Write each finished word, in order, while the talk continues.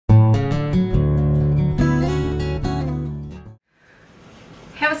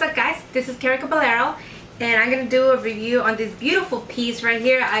what's up guys, this is Carrie Caballero and I'm gonna do a review on this beautiful piece right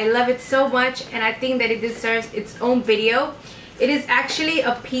here. I love it so much and I think that it deserves its own video. It is actually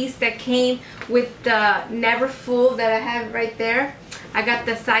a piece that came with the Neverfull that I have right there. I got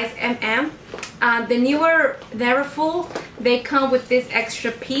the size MM. The newer Neverfull, they come with this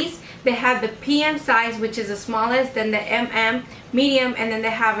extra piece. They have the PM size, which is the smallest, then the MM, medium, and then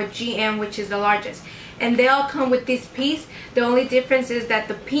they have a GM, which is the largest. And they all come with this piece. The only difference is that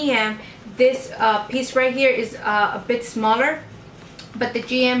the PM, this piece right here is a bit smaller, but the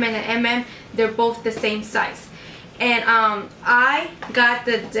GM and the MM, they're both the same size. And I got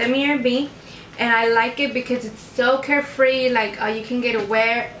the demi B, and I like it because it's so carefree. Like you can get it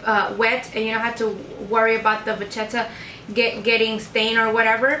wet and you don't have to worry about the Pochette getting stained or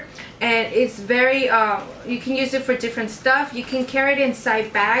whatever. And it's very you can use it for different stuff. You can carry it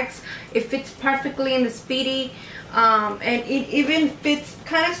inside bags. It fits perfectly in the Speedy, and it even fits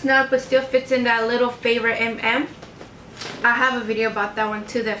kind of snug but still fits in that little favorite MM. I have a video about that one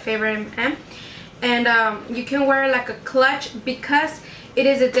too, the favorite MM. And you can wear like a clutch because it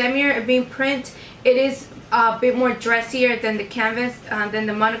is a demi being print. It is a bit more dressier than the canvas, than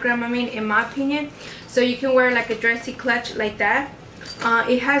the monogram, I mean, in my opinion. So you can wear like a dressy clutch like that.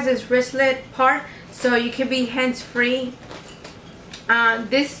 It has this wristlet part, so you can be hands-free.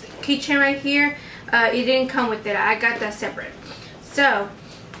 This keychain right here, it didn't come with it. I got that separate. So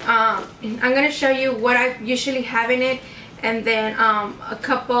I'm gonna show you what I usually have in it, and then a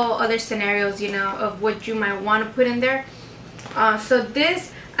couple other scenarios, you know, of what you might want to put in there. So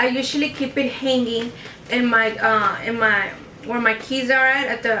this, I usually keep it hanging in my where my keys are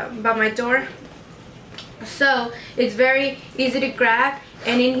at by my door. So it's very easy to grab,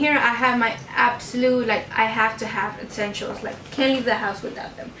 and in here I have my absolute, like, I have to have essentials, like can't leave the house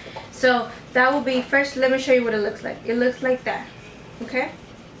without them. So that will be, first let me show you what it looks like. It looks like that, okay?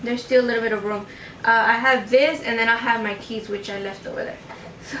 There's still a little bit of room. I have this, and then I have my keys, which I left over there.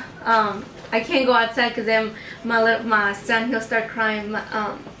 So, I can't go outside because then my son, he'll start crying.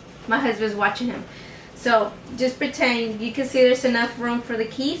 My husband's watching him. So just pretend you can see there's enough room for the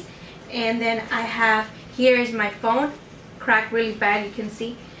keys. And then I have, here is my phone, cracked really bad, you can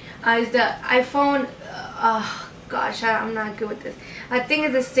see. Is the iPhone, gosh, I'm not good with this. I think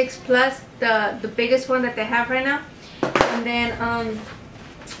it's the 6 Plus, the biggest one that they have right now. And then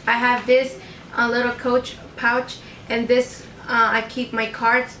I have this little Coach pouch, and this I keep my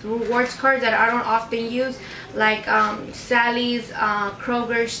cards, rewards cards that I don't often use, like Sally's,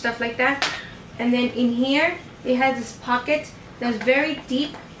 Kroger, stuff like that. And then in here it has this pocket that's very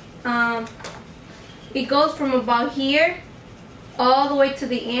deep. It goes from about here all the way to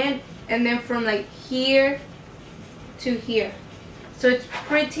the end, and then from like here to here. So it's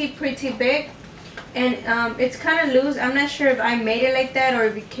pretty big, and it's kind of loose. I'm not sure if I made it like that or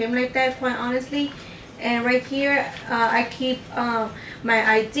if it came like that, quite honestly. And right here I keep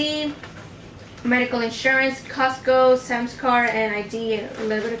my ID, medical insurance, Costco, Sam's Card, and ID, and a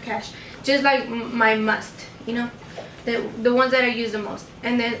little bit of cash, just like my must, you know, the ones that I use the most.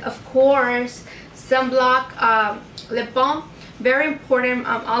 And then of course sunblock, lip balm, very important.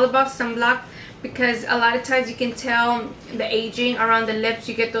 I'm all about sunblock because a lot of times you can tell the aging around the lips.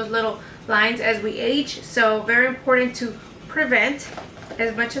 You get those little lines as we age, so very important to prevent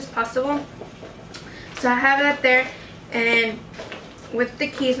as much as possible. So I have that there, and with the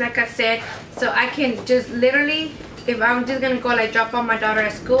keys, like I said, so I can just literally, if I'm just gonna go like drop off my daughter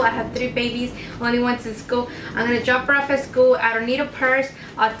at school, I have 3 babies, only one's in school, I'm gonna drop her off at school, I don't need a purse,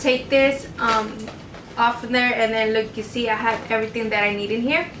 I'll take this off in there, and then look, you see I have everything that I need in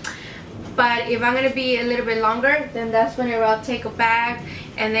here. But if I'm gonna be a little bit longer, then that's whenever I'll take a bag,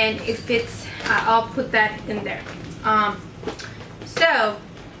 and then it fits, I'll put that in there.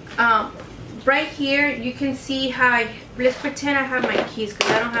 Right here you can see how let's pretend I have my keys,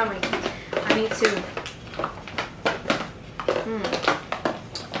 because I don't have my keys. I need to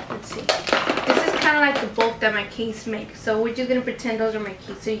let's see, this is kind of like the bulk that my keys make, so we're just gonna pretend those are my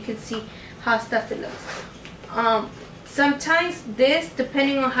keys so you can see how stuffy it looks. Sometimes this,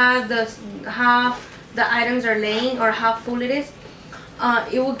 depending on how the items are laying or how full it is,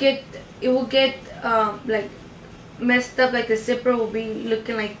 it will get like messed up, like the zipper will be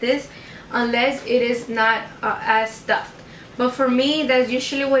looking like this, unless it is not as stuffed. But for me, that's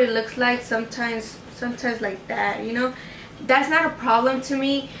usually what it looks like. Sometimes like that, you know. That's not a problem to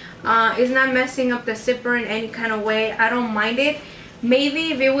me. It's not messing up the zipper in any kind of way. I don't mind it.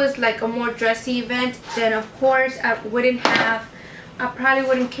 Maybe if it was like a more dressy event, then of course I probably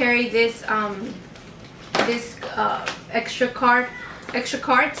wouldn't carry this extra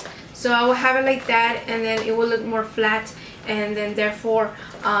cards. So I will have it like that, and then it will look more flat and then therefore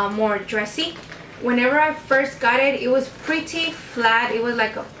more dressy. Whenever I first got it, it was pretty flat. It was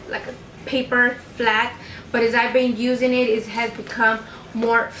like a paper flat, but as I've been using it, it has become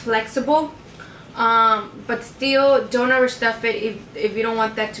more flexible. But still, don't overstuff it if you don't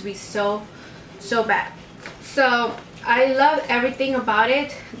want that to be so bad. So I love everything about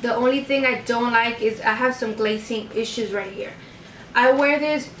it. The only thing I don't like is I have some glazing issues right here. I wear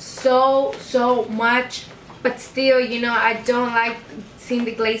this so much, but still, you know, I don't like seeing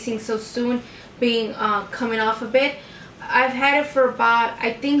the glazing so soon being coming off a bit. I've had it for about,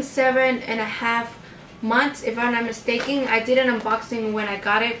 I think, 7.5 months, if I'm not mistaken. I did an unboxing when I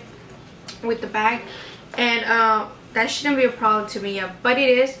got it with the bag, and that shouldn't be a problem to me yet, but it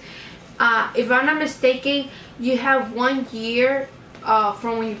is. If I'm not mistaken, you have 1 year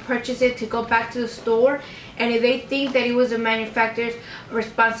from when you purchase it to go back to the store, and if they think that it was the manufacturer's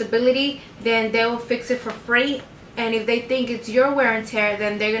responsibility, then they will fix it for free. And if they think it's your wear and tear,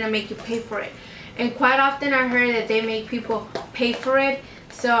 then they're gonna make you pay for it. And quite often I heard that they make people pay for it,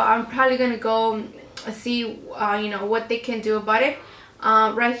 so I'm probably gonna go see you know, what they can do about it.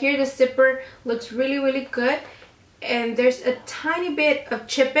 Right here, the zipper looks really good, and there's a tiny bit of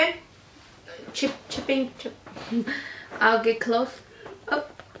chipping. I'll get close. Oh,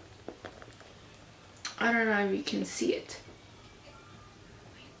 I don't know if you can see it.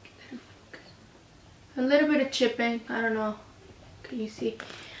 A little bit of chipping. I don't know. Can you see?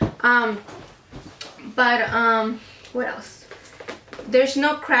 What else? There's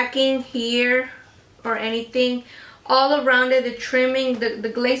no cracking here or anything. All around it, the trimming,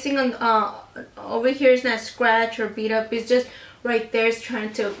 the glazing on over here is not scratched or beat up. It's just right there. It's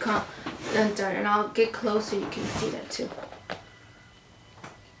trying to come undone, and I'll get close so you can see that too.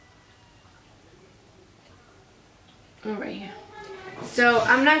 Right here. So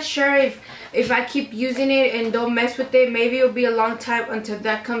I'm not sure if I keep using it and don't mess with it, maybe it'll be a long time until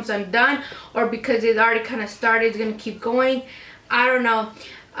that comes undone, or because it already kind of started, it's gonna keep going. I don't know.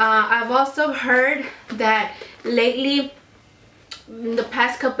 I've also heard that lately, in the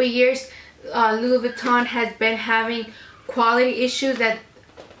past couple of years, Louis Vuitton has been having quality issues, that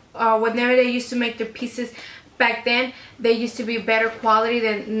whenever they used to make their pieces back then, they used to be better quality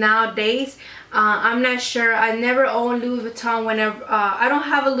than nowadays. I'm not sure. I never owned Louis Vuitton. Whenever I don't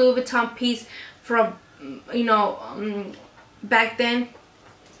have a Louis Vuitton piece from, you know, back then,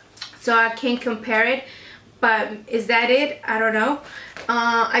 so I can't compare it. But is that it? I don't know.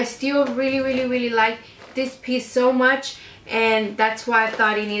 I still really like this piece so much, and that's why I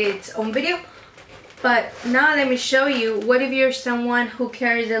thought it needed its own video. But now let me show you, what if you're someone who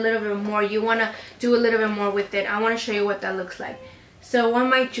carries a little bit more, you want to do a little bit more with it. I want to show you what that looks like. So what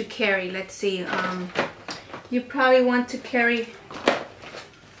might you carry? Let's see. You probably want to carry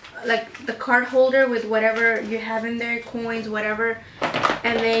like the card holder with whatever you have in there, coins, whatever.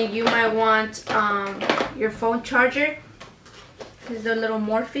 And then you might want your phone charger. This is a little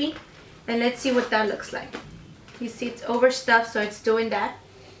Morphe. And let's see what that looks like. You see it's overstuffed, so it's doing that.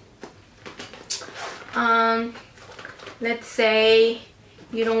 Let's say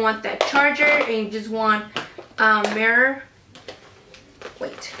you don't want that charger and you just want a mirror.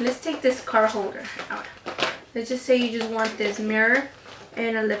 Wait, let's take this card holder out. Let's just say you just want this mirror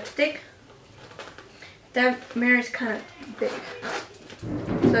and a lipstick. That mirror is kind of big.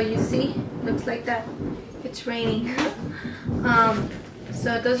 So you see, looks like that. It's raining.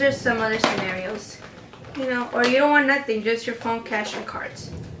 So those are some other scenarios. You know, or you don't want nothing, just your phone, cash, and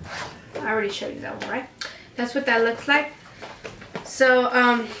cards. I already showed you that one, right? That's what that looks like. So,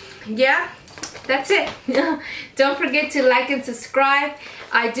 yeah, that's it. Don't forget to like and subscribe.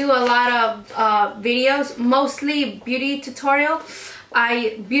 I do a lot of videos, mostly beauty tutorials.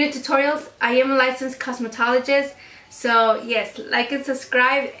 I am a licensed cosmetologist. So, yes, like and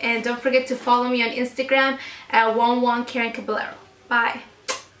subscribe. And don't forget to follow me on Instagram at 11 Karen Caballero. Bye.